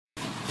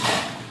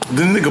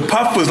the nigga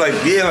Puff was like,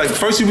 yeah, like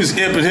first he was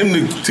amping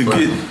him to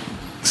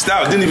get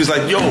style. Then he was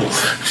like, yo,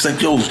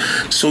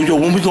 so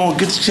when we gonna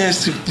get the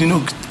chance to,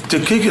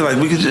 to kick it, like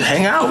we could just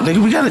hang out,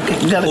 nigga. We gotta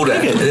kick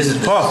it. This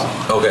is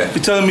Puff. Okay. He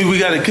telling me we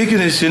gotta kick it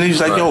and shit. And he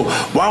was like, yo,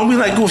 why don't we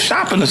like go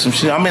shopping or some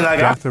shit? I mean, like,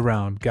 Gather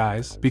around,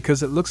 guys,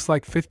 because it looks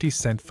like 50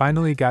 Cent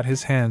finally got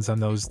his hands on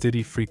those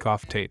Diddy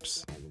freak-off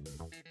tapes.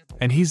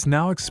 And he's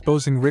now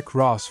exposing Rick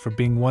Ross for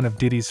being one of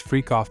Diddy's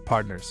freak-off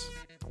partners.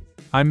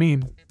 I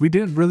mean, we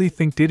didn't really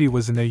think Diddy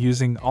was in there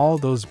using all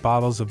those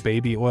bottles of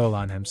baby oil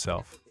on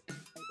himself.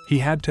 He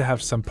had to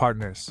have some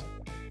partners.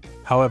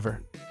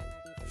 However,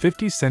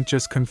 50 Cent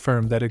just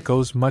confirmed that it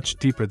goes much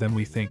deeper than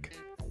we think.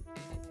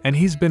 And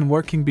he's been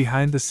working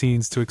behind the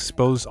scenes to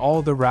expose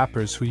all the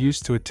rappers who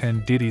used to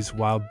attend Diddy's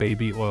wild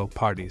baby oil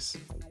parties.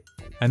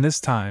 And this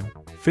time,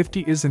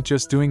 50 isn't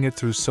just doing it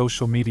through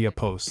social media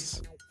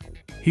posts.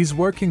 He's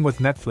working with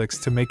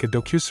Netflix to make a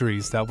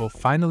docuseries that will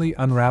finally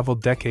unravel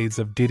decades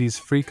of Diddy's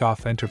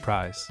freak-off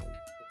enterprise.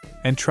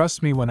 And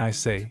trust me when I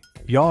say,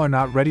 y'all are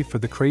not ready for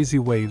the crazy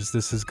waves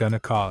this is gonna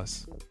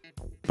cause.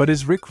 But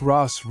is Rick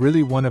Ross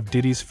really one of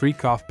Diddy's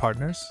freak-off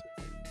partners?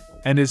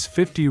 And is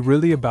 50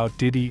 really about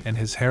Diddy and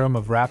his harem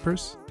of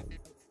rappers?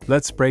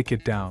 Let's break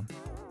it down.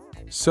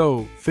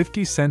 So,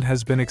 50 Cent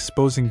has been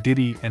exposing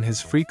Diddy and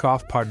his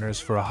freak-off partners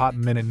for a hot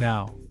minute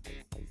now.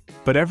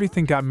 But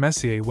everything got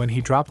messy when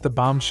he dropped the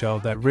bombshell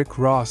that Rick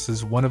Ross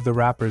is one of the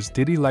rappers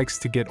Diddy likes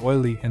to get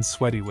oily and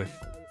sweaty with.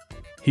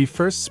 He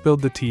first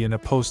spilled the tea in a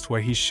post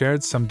where he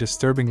shared some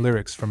disturbing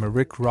lyrics from a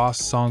Rick Ross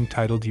song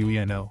titled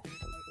UNO,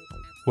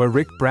 where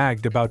Rick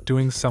bragged about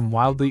doing some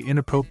wildly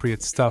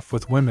inappropriate stuff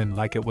with women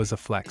like it was a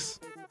flex.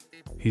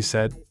 He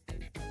said,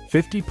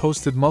 50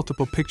 posted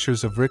multiple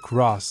pictures of Rick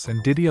Ross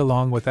and Diddy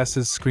along with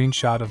S's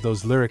screenshot of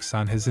those lyrics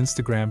on his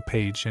Instagram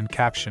page and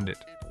captioned it,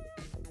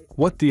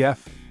 "What the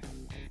F?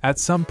 At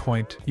some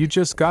point, you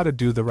just gotta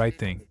do the right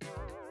thing."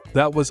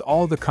 That was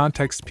all the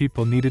context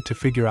people needed to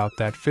figure out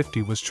that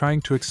 50 was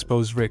trying to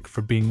expose Rick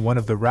for being one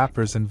of the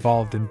rappers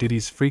involved in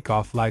Diddy's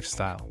freak-off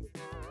lifestyle.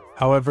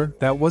 However,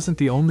 that wasn't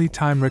the only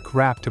time Rick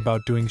rapped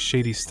about doing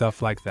shady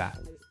stuff like that.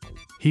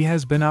 He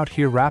has been out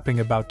here rapping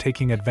about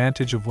taking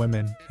advantage of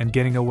women and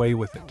getting away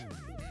with it.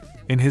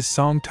 In his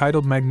song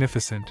titled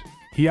Magnificent,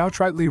 he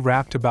outrightly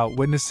rapped about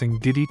witnessing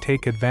Diddy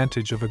take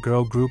advantage of a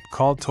girl group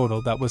called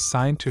Total that was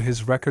signed to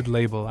his record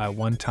label at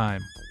one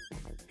time.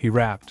 He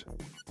rapped.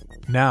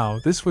 Now,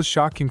 this was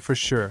shocking for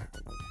sure,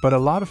 but a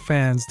lot of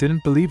fans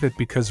didn't believe it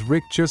because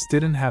Rick just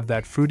didn't have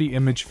that fruity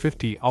image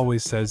 50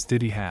 always says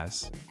Diddy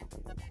has.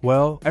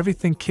 Well,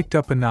 everything kicked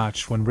up a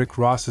notch when Rick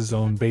Ross's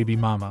own baby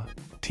mama,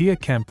 Tia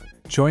Kemp,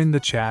 joined the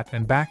chat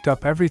and backed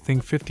up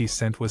everything 50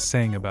 Cent was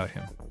saying about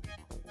him.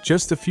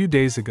 Just a few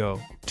days ago,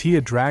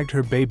 Tia dragged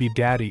her baby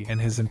daddy and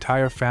his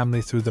entire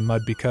family through the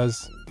mud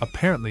because,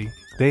 apparently,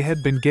 they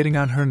had been getting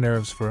on her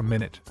nerves for a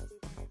minute.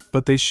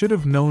 But they should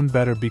have known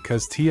better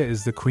because Tia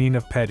is the queen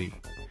of petty,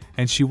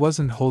 and she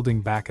wasn't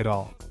holding back at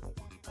all.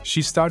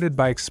 She started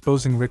by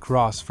exposing Rick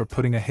Ross for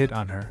putting a hit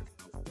on her.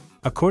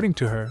 According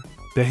to her,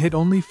 the hit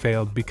only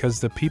failed because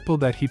the people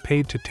that he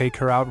paid to take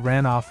her out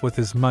ran off with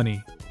his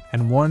money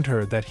and warned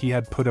her that he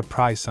had put a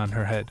price on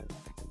her head.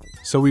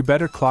 So we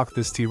better clock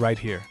this tea right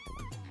here.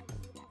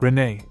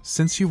 Renee,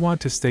 since you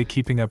want to stay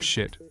keeping up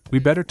shit, we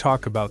better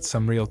talk about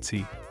some real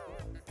tea.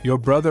 Your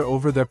brother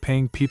over there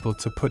paying people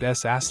to put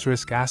S*** out.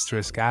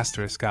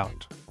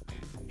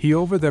 He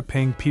over there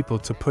paying people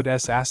to put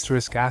S*** out.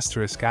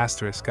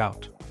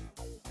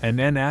 And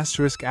N*** S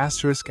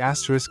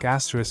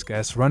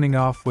running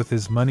off with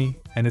his money,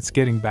 and it's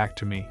getting back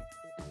to me.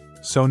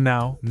 So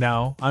now,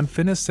 I'm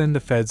finna send the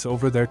feds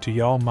over there to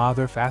y'all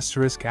mother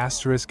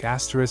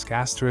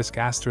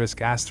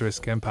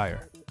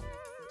empire.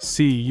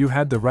 See, you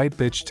had the right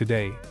bitch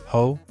today,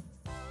 ho?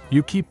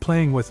 You keep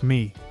playing with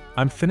me,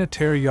 I'm finna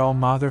tear y'all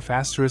mother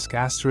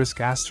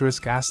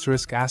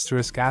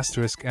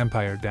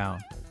empire down.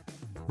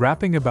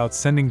 Rapping about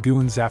sending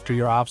goons after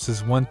your ops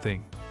is one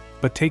thing,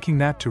 but taking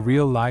that to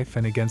real life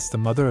and against the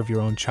mother of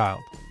your own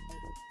child.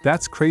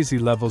 That's crazy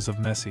levels of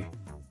messy.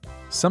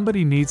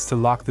 Somebody needs to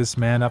lock this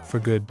man up for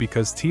good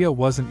because Tia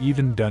wasn't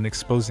even done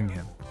exposing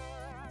him.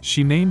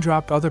 She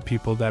name-dropped other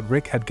people that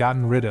Rick had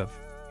gotten rid of,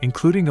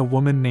 including a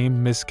woman named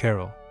Miss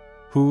Carol,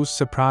 who,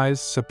 surprise,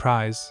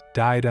 surprise,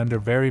 died under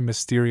very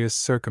mysterious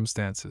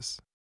circumstances.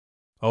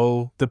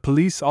 Oh, the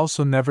police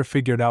also never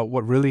figured out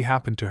what really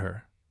happened to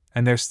her,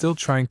 and they're still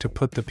trying to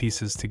put the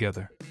pieces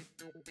together.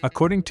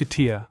 According to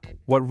Tia,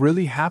 what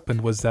really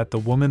happened was that the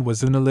woman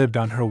was unalived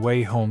on her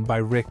way home by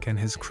Rick and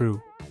his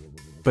crew.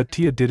 But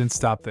Tia didn't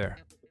stop there.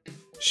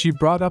 She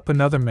brought up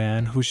another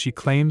man who she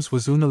claims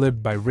was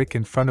unalived by Rick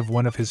in front of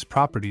one of his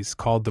properties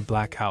called the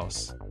Black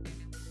House.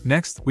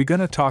 Next, we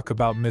gonna talk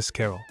about Miss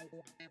Carol.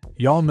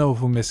 Y'all know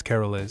who Miss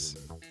Carol is.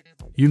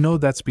 You know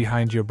that's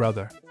behind your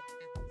brother.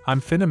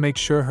 I'm finna make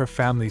sure her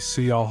family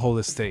sue y'all whole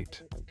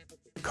estate.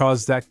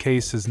 'Cause that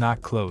case is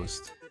not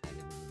closed.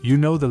 You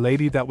know the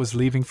lady that was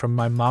leaving from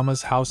my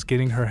mama's house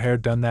getting her hair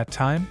done that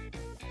time?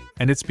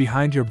 And it's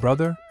behind your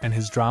brother and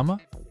his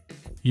drama?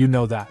 You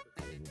know that.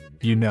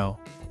 You know.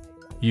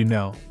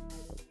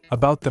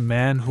 About the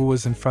man who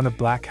was in front of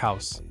Black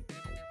House.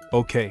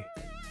 Okay.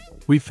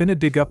 We finna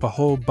dig up a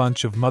whole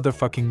bunch of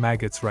motherfucking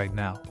maggots right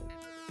now.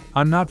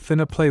 I'm not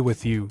finna play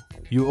with you,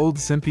 you old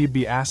zimpy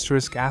b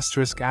asterisk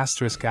asterisk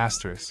asterisk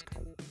asterisk.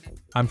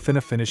 I'm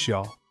finna finish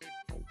y'all.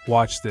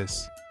 Watch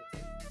this.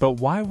 But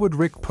why would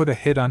Rick put a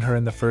hit on her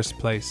in the first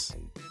place?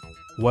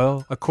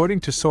 Well,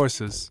 according to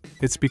sources,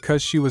 it's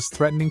because she was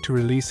threatening to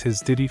release his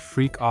Diddy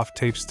freak off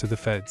tapes to the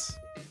feds.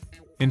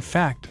 In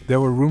fact,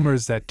 there were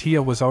rumors that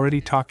Tia was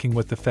already talking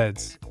with the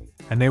feds,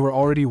 and they were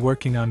already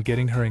working on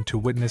getting her into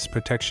witness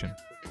protection.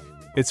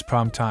 It's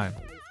prom time.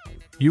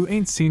 You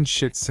ain't seen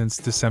shit since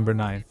December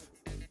 9th.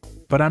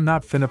 But I'm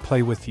not finna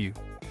play with you.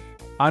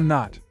 I'm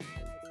not.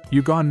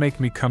 You gon' make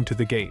me come to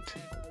the gate.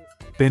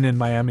 Been in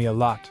Miami a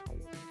lot.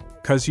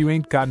 'Cause you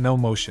ain't got no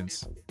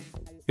motions.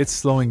 It's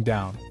slowing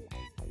down.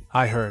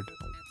 I heard.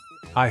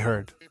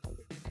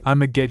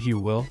 I'ma get you,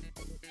 Will.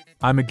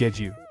 I'ma get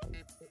you.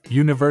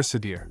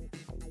 Universitier.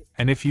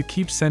 And if you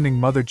keep sending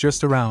mother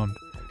just around,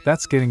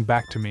 that's getting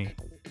back to me.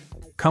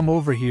 Come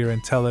over here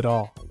and tell it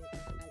all.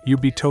 You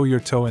be toe your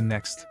toe in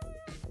next.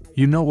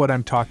 You know what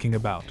I'm talking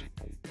about.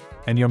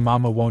 And your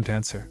mama won't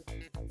answer.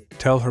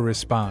 Tell her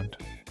respond.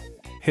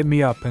 Hit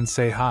me up and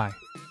say hi.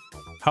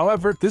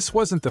 However, this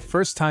wasn't the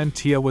first time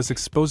Tia was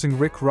exposing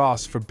Rick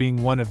Ross for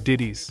being one of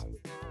Diddy's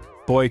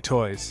boy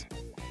toys.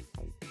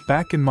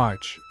 Back in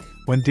March,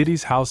 when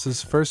Diddy's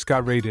houses first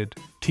got raided,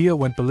 Tia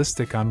went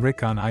ballistic on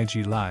Rick on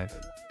IG Live,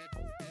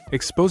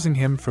 exposing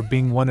him for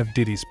being one of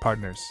Diddy's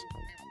partners.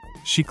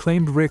 She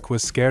claimed Rick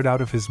was scared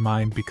out of his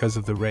mind because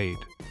of the raid,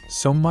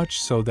 so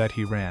much so that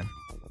he ran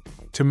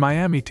to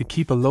Miami to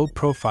keep a low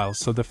profile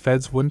so the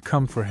feds wouldn't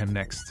come for him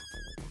next.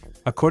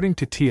 According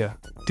to Tia,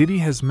 Diddy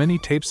has many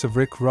tapes of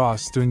Rick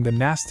Ross doing the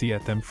nasty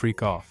at them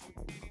freak off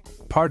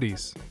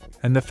parties,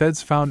 and the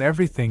feds found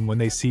everything when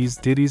they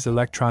seized Diddy's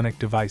electronic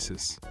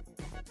devices.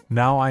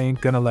 Now I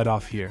ain't gonna let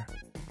off here.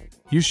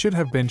 You should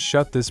have been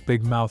shut this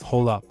big mouth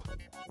hole up.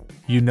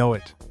 You know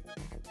it.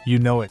 You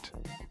know it.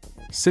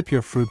 Sip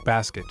your fruit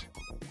basket.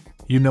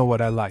 You know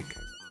what I like.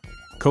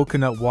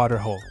 Coconut water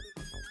hole.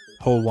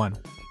 Hole 1.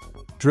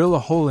 Drill a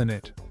hole in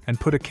it, and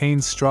put a cane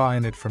straw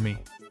in it for me.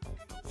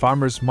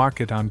 Farmer's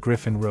Market on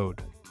Griffin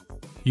Road.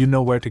 You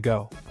know where to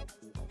go.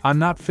 I'm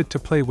not fit to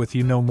play with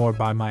you no more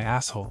by my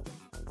asshole.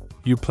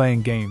 You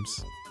playing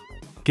games.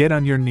 Get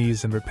on your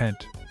knees and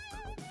repent.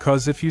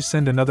 'Cause if you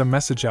send another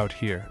message out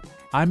here,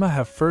 I'ma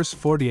have first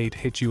 48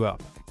 hit you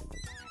up.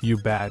 You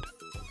bad.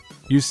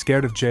 You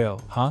scared of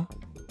jail, huh?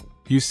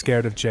 You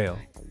scared of jail.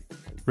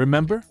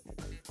 Remember?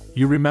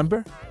 You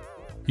remember?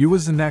 You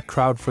was in that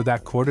crowd for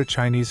that quarter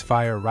Chinese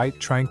fire, right,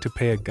 trying to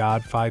pay a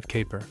god 5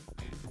 caper.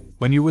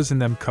 When you was in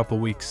them couple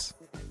weeks.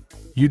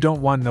 You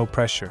don't want no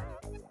pressure.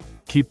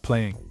 Keep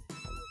playing.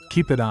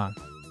 Keep it on.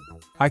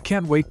 I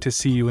can't wait to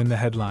see you in the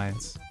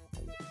headlines.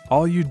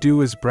 All you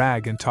do is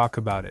brag and talk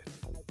about it.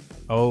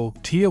 Oh,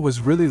 Tia was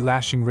really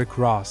lashing Rick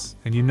Ross,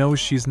 and you know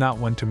she's not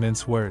one to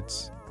mince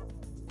words.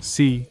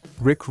 See,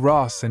 Rick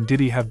Ross and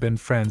Diddy have been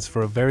friends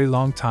for a very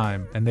long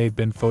time, and they've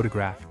been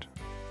photographed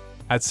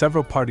at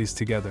several parties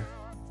together.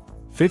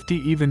 50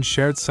 even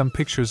shared some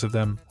pictures of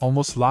them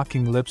almost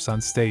locking lips on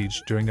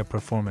stage during a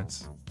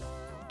performance.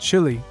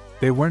 Chilly,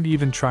 they weren't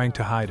even trying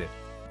to hide it.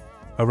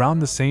 Around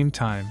the same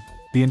time,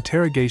 the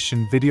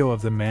interrogation video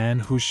of the man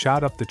who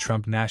shot up the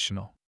Trump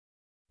National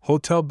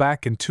Hotel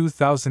back in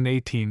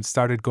 2018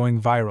 started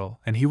going viral,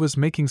 and he was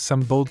making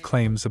some bold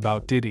claims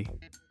about Diddy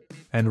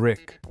and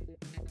Rick.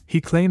 He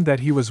claimed that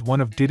he was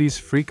one of Diddy's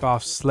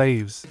freak-off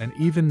slaves and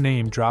even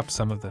name-dropped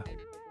some of the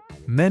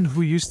men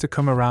who used to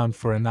come around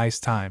for a nice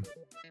time.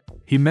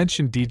 He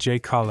mentioned DJ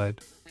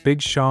Khaled,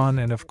 Big Sean,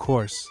 and of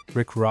course,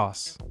 Rick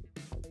Ross.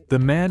 The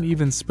man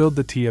even spilled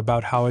the tea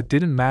about how it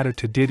didn't matter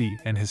to Diddy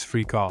and his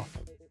freak-off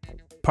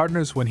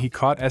partners when he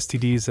caught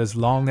STDs as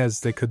long as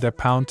they could their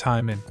pound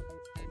time in.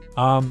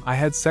 I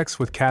had sex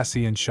with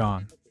Cassie and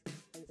Sean.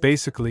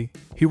 Basically,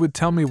 he would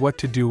tell me what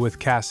to do with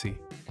Cassie.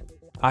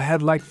 I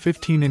had like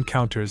 15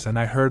 encounters and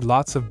I heard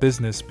lots of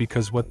business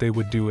because what they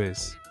would do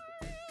is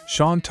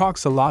Sean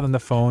talks a lot on the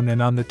phone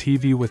and on the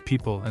TV with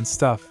people and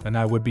stuff, and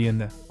I would be in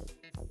the...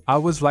 I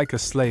was like a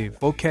slave,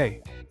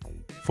 okay.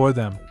 For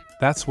them,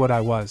 that's what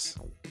I was.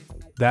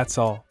 That's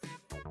all.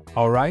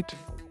 Alright?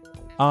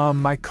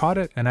 I caught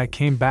it and I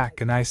came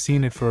back and I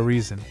seen it for a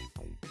reason.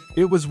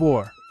 It was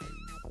war.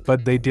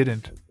 But they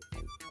didn't.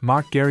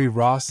 Mark Gary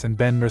Ross and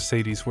Ben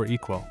Mercedes were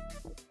equal.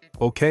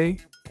 Okay?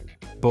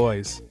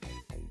 Boys.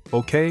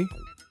 Okay?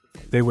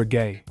 They were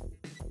gay.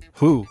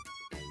 Who?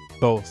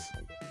 Both.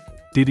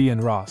 Diddy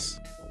and Ross.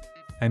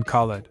 And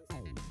Khaled.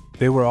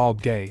 They were all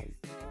gay.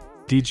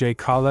 DJ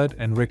Khaled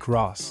and Rick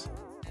Ross.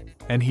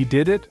 And he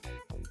did it?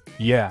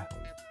 Yeah.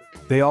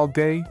 They all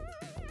gay?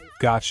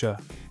 Gotcha.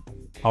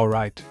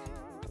 Alright.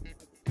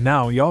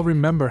 Now y'all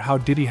remember how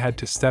Diddy had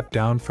to step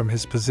down from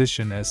his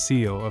position as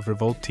CEO of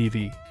Revolt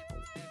TV.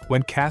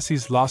 When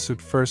Cassie's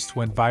lawsuit first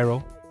went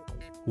viral?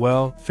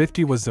 Well,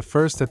 50 was the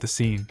first at the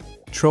scene,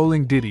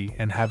 trolling Diddy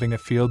and having a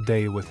field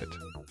day with it.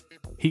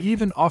 He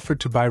even offered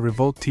to buy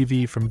Revolt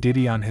TV from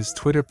Diddy on his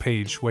Twitter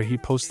page, where he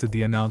posted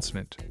the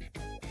announcement,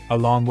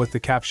 along with the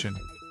caption,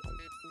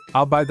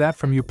 "I'll buy that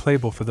from you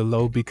Playboy for the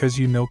low because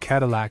you know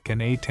Cadillac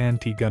and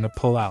AT&T gonna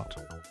pull out.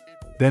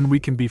 Then we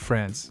can be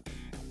friends.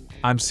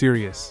 I'm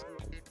serious.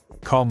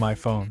 Call my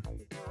phone."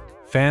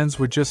 Fans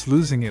were just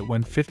losing it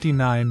when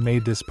 59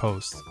 made this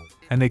post,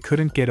 and they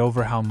couldn't get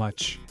over how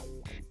much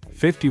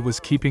 50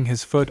 was keeping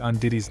his foot on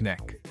Diddy's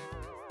neck.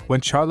 When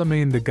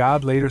Charlemagne the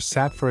God later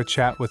sat for a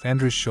chat with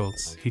Andrew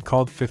Schultz, he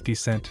called 50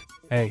 Cent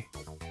a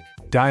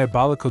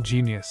diabolical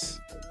genius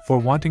for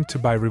wanting to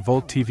buy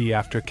Revolt TV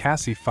after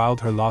Cassie filed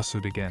her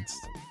lawsuit against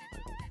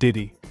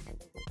Diddy.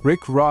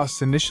 Rick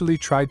Ross initially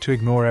tried to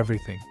ignore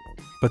everything,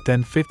 but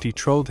then 50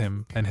 trolled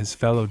him and his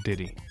fellow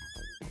Diddy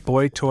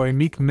boy toy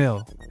Meek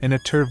Mill in a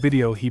tour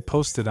video he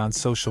posted on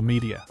social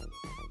media.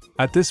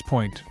 At this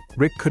point,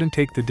 Rick couldn't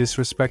take the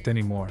disrespect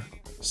anymore,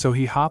 so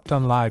he hopped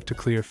on live to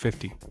clear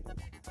 50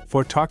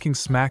 for talking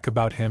smack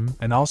about him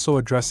and also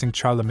addressing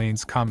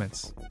Charlemagne's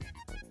comments.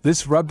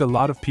 This rubbed a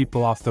lot of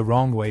people off the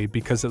wrong way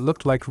because it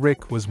looked like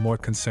Rick was more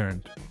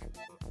concerned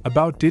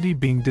about Diddy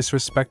being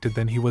disrespected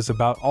than he was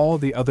about all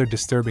the other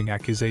disturbing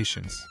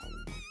accusations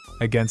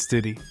against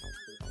Diddy.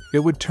 It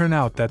would turn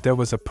out that there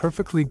was a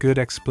perfectly good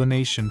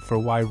explanation for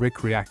why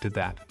Rick reacted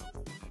that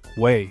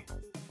way.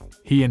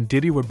 He and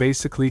Diddy were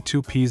basically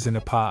two peas in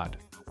a pod.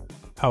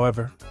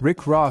 However,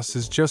 Rick Ross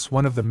is just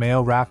one of the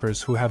male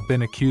rappers who have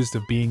been accused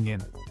of being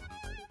in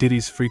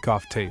Diddy's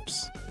freak-off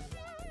tapes.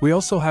 We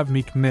also have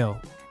Meek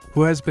Mill,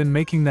 who has been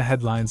making the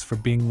headlines for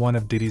being one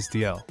of Diddy's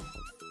DL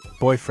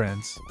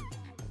boyfriends.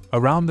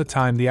 Around the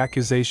time the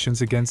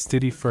accusations against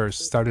Diddy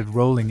first started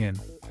rolling in,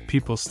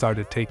 people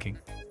started taking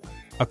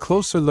a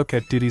closer look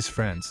at Diddy's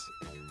friends,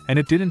 and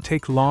it didn't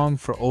take long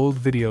for old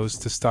videos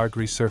to start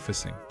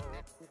resurfacing,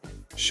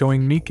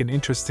 showing Meek in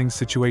interesting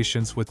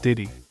situations with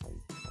Diddy.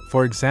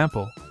 For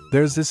example,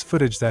 there's this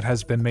footage that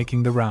has been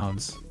making the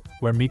rounds,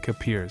 where Meek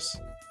appears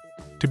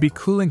to be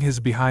cooling his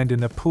behind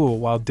in a pool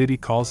while Diddy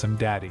calls him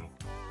daddy.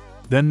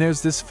 Then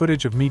there's this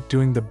footage of Meek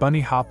doing the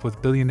bunny hop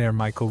with billionaire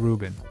Michael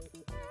Rubin,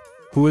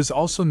 who is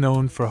also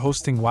known for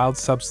hosting wild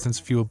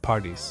substance-fueled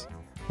parties,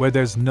 where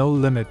there's no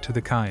limit to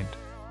the kind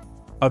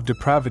of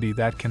depravity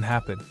that can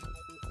happen.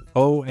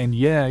 Oh, and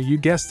yeah, you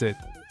guessed it,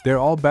 they're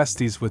all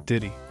besties with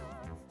Diddy.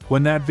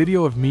 When that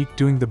video of Meek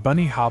doing the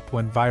bunny hop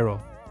went viral,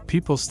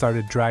 people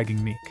started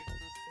dragging Meek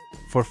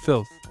for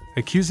filth,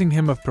 accusing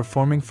him of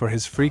performing for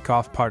his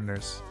freak-off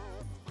partners.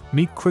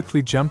 Meek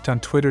quickly jumped on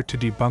Twitter to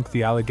debunk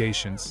the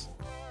allegations.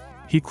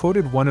 He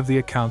quoted one of the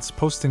accounts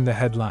posting the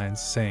headlines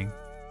saying,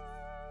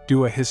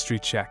 "Do a history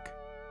check.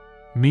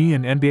 Me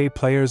and NBA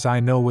players I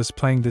know was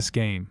playing this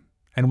game,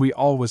 and we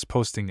all was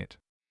posting it.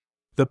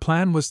 The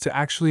plan was to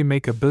actually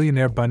make a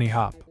billionaire bunny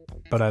hop,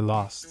 but I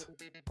lost.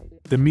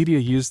 The media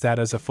used that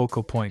as a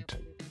focal point.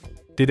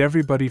 Did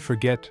everybody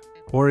forget,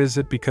 or is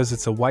it because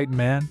it's a white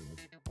man?"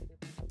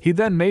 He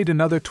then made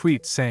another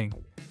tweet saying,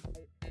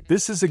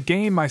 "This is a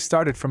game I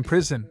started from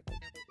prison.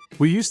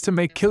 We used to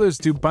make killers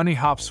do bunny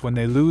hops when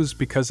they lose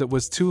because it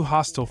was too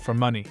hostile for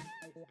money.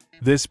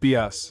 This be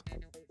us.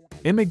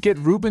 I'ma get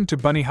Rubin to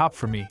bunny hop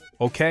for me,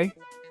 okay?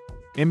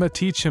 I'ma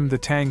teach him the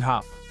tang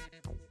hop.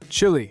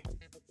 Chili."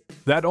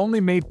 That only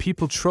made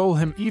people troll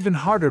him even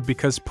harder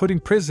because putting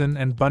prison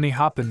and bunny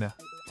hop in the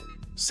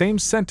same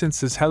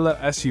sentence is hella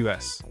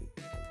sus.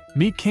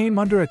 Meek came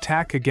under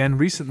attack again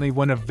recently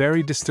when a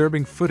very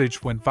disturbing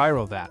footage went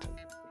viral that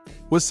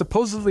was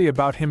supposedly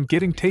about him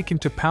getting taken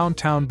to Pound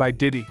Town by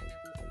Diddy.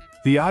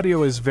 The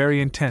audio is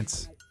very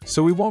intense,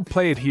 so we won't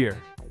play it here,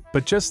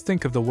 but just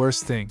think of the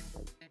worst thing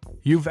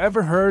you've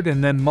ever heard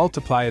and then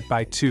multiply it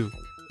by 2.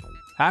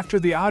 After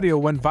the audio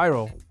went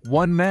viral,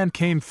 one man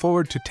came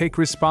forward to take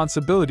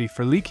responsibility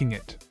for leaking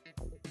it.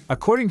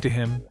 According to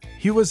him,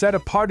 he was at a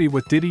party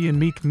with Diddy and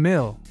Meek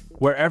Mill,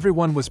 where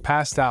everyone was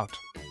passed out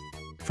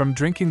from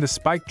drinking the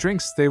spiked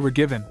drinks they were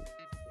given.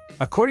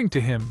 According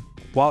to him,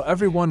 while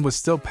everyone was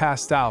still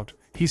passed out,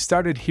 he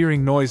started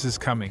hearing noises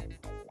coming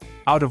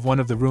out of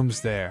one of the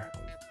rooms there.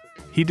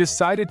 He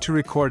decided to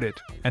record it,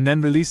 and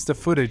then released the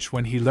footage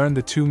when he learned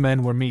the two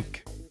men were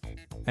Meek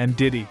and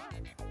Diddy.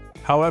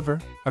 However,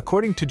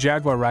 according to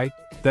Jaguar Wright,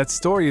 that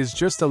story is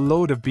just a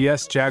load of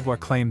BS. Jaguar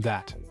claimed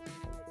that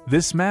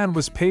this man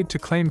was paid to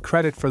claim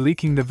credit for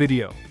leaking the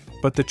video,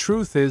 but the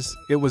truth is,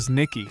 it was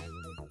Nicki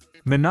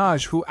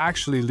Minaj who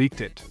actually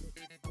leaked it.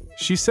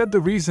 She said the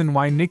reason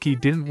why Nicki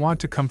didn't want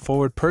to come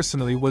forward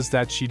personally was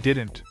that she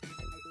didn't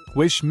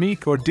wish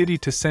Meek or Diddy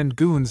to send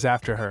goons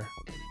after her.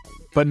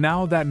 But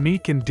now that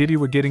Meek and Diddy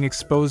were getting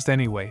exposed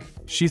anyway,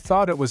 she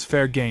thought it was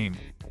fair game.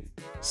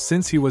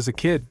 Since he was a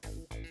kid.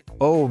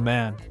 Oh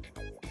man.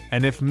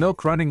 And if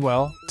milk running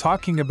well,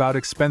 talking about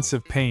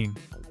expensive pain.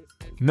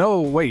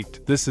 No,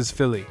 wait, this is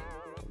Philly.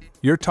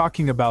 You're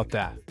talking about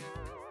that.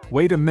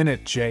 Wait a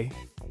minute, Jay.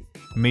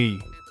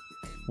 Me.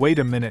 Wait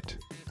a minute.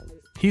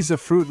 He's a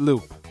Fruit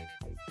Loop.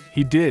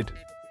 He did.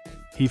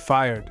 He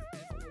fired.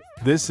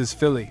 This is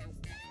Philly.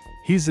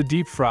 He's a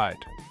deep fried.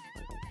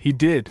 He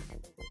did.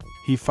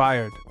 He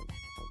fired.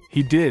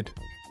 He did.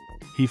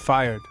 He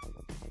fired.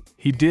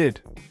 He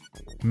did.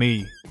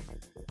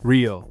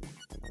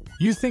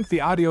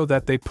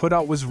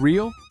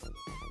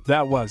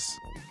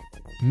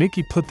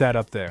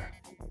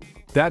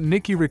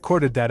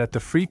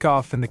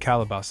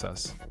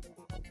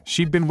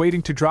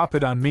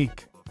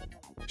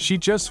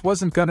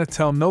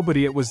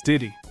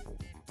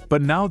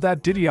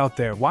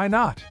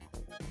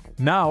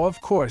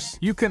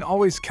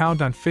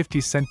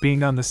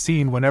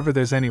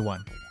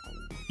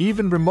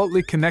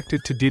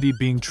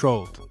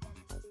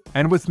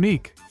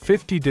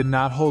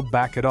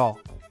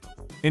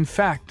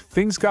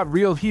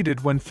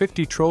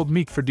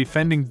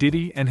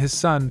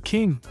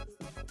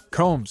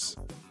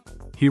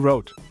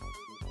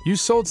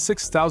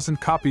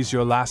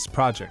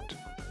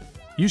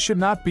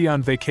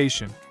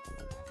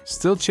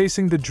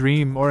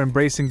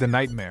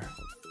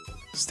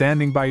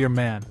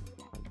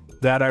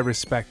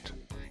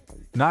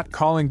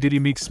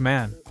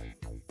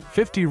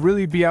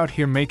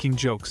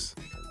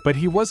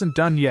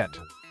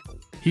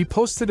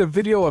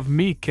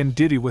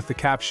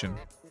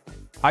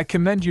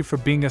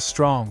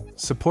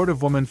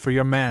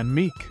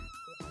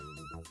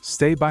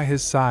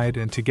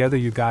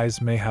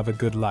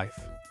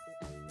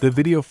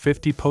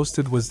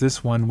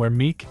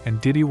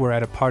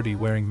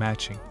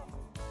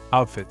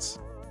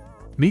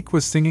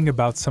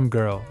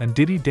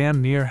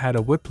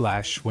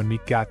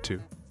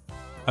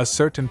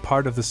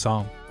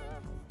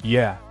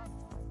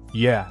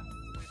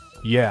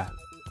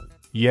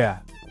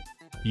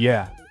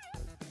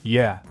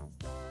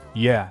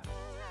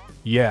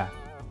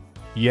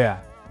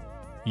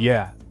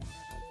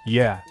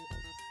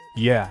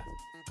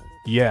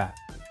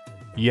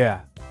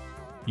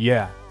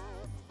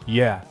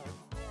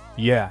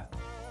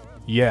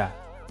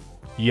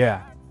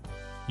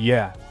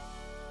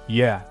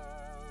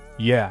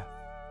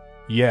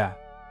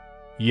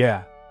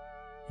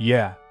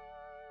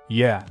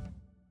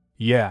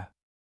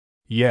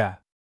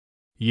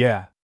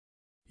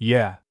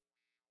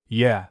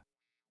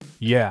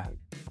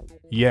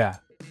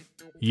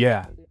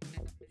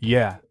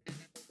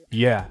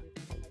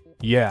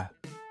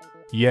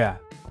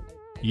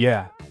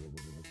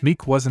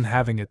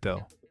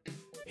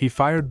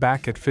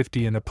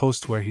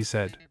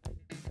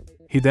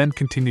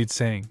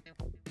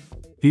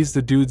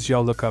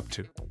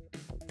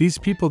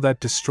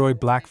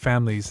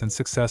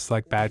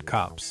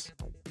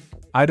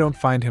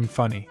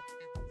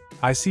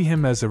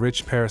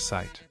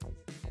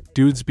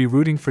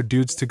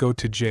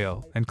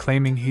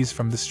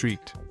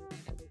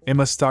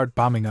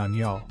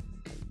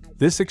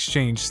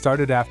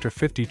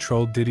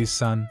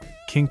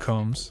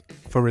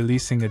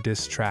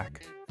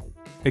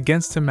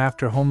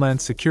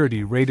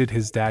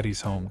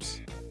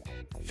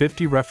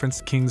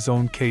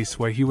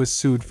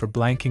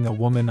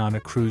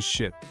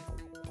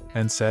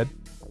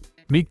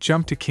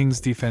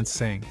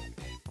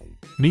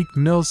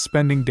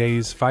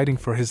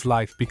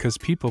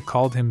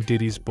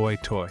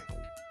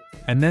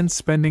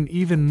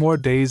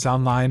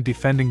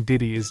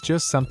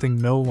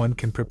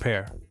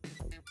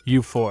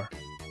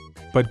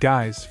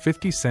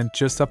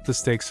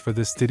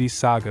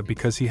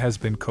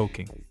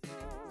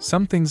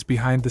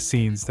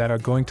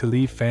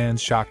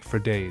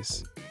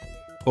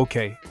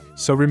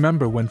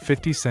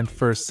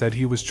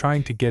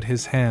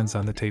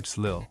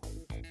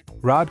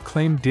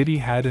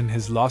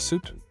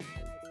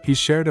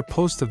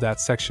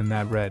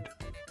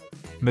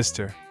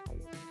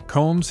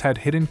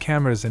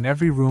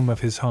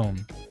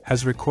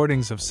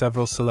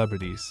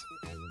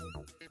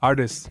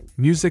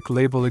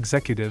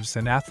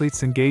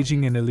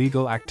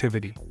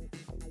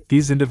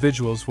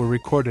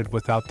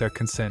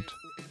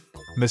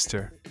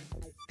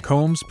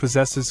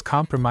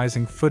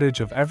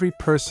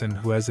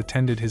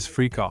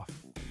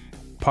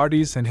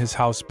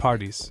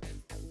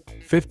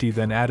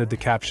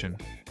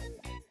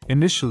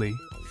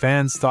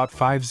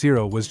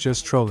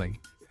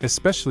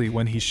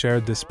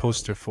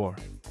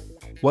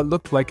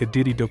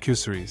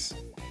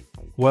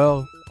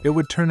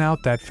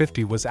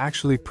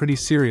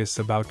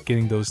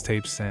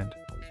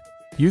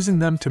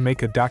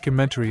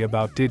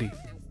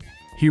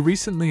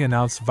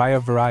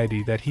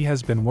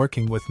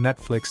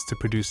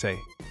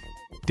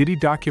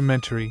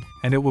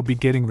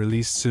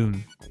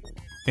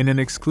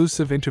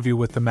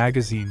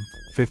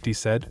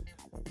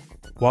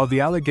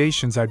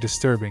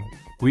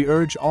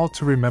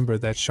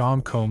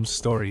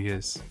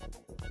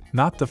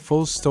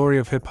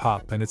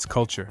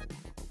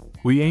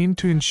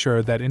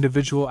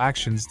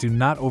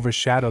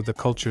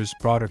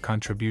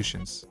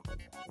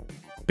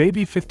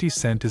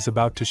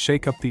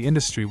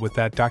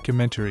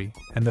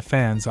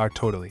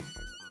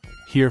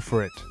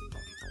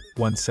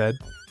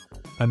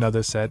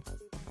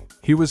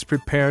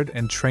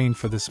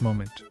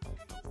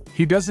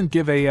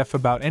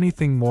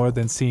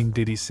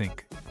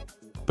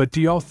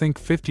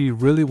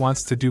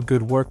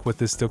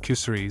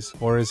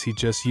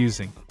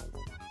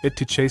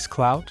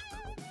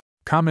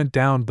 Comment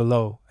down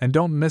below and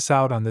don't miss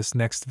out on this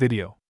next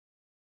video.